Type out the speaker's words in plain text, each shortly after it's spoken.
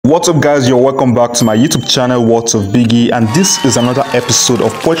What's up guys, you're welcome back to my YouTube channel Words of Biggie, and this is another episode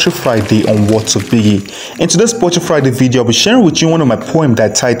of Poetry Friday on Words of Biggie. In today's Poetry Friday video, I'll be sharing with you one of my poems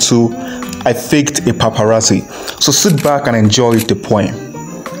that I titled I Faked a Paparazzi. So sit back and enjoy the poem.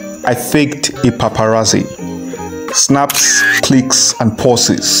 I faked a paparazzi. Snaps, clicks and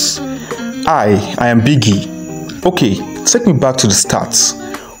pauses. I am Biggie. Okay, take me back to the start.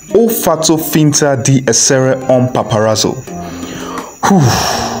 O fatto finta di essere un paparazzo.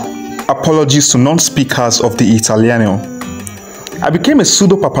 Apologies to non-speakers of the Italiano. I became a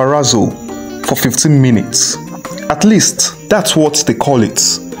pseudo paparazzo for 15 minutes. At least, that's what they call it.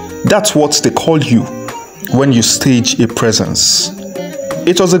 That's what they call you when you stage a presence.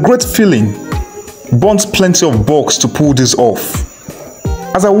 It was a great feeling. Burnt plenty of bucks to pull this off.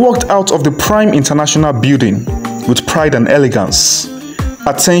 As I walked out of the prime international building with pride and elegance,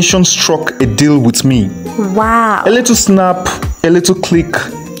 attention struck a deal with me. Wow. A little snap, a little click,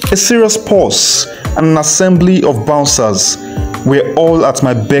 a serious pause, and an assembly of bouncers were all at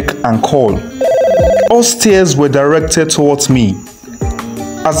my beck and call. All stares were directed towards me.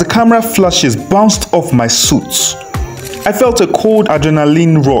 As the camera flashes bounced off my suit, I felt a cold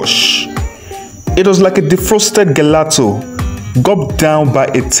adrenaline rush. It was like a defrosted gelato gulped down by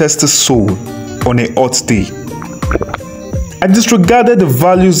a thirsty soul on a hot day. I disregarded the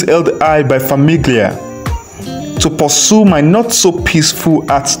values held high by familia to pursue my not-so-peaceful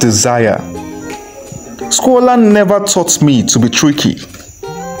heart's desire. Scotland never taught me to be tricky,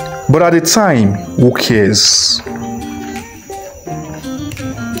 but at the time, who cares?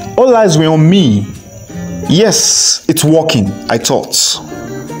 All eyes were on me. Yes, it's working, I thought.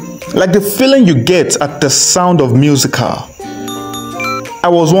 Like the feeling you get at the sound of musical. I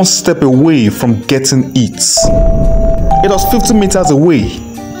was one step away from getting it. It was 50 meters away.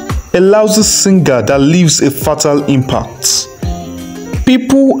 A lousy singer that leaves a fatal impact.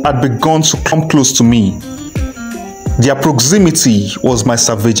 People had begun to come close to me. Their proximity was my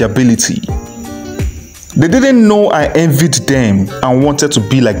savageability. They didn't know I envied them and wanted to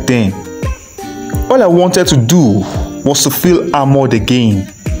be like them. All I wanted to do was to feel armored again.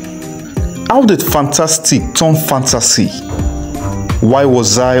 How did fantastic turn fantasy? Why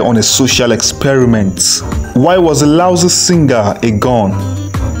was I on a social experiment? Why was a lousy singer a gun?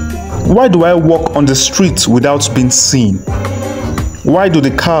 Why do I walk on the street without being seen? Why do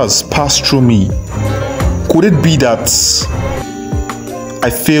the cars pass through me? Could it be that I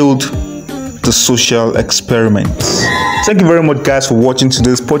failed the social experiment? Thank you very much guys for watching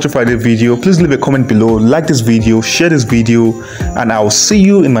today's Poetry Friday video. Please leave a comment below, like this video, share this video, and I will see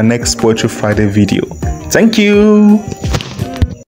you in my next Poetry Friday video. Thank you.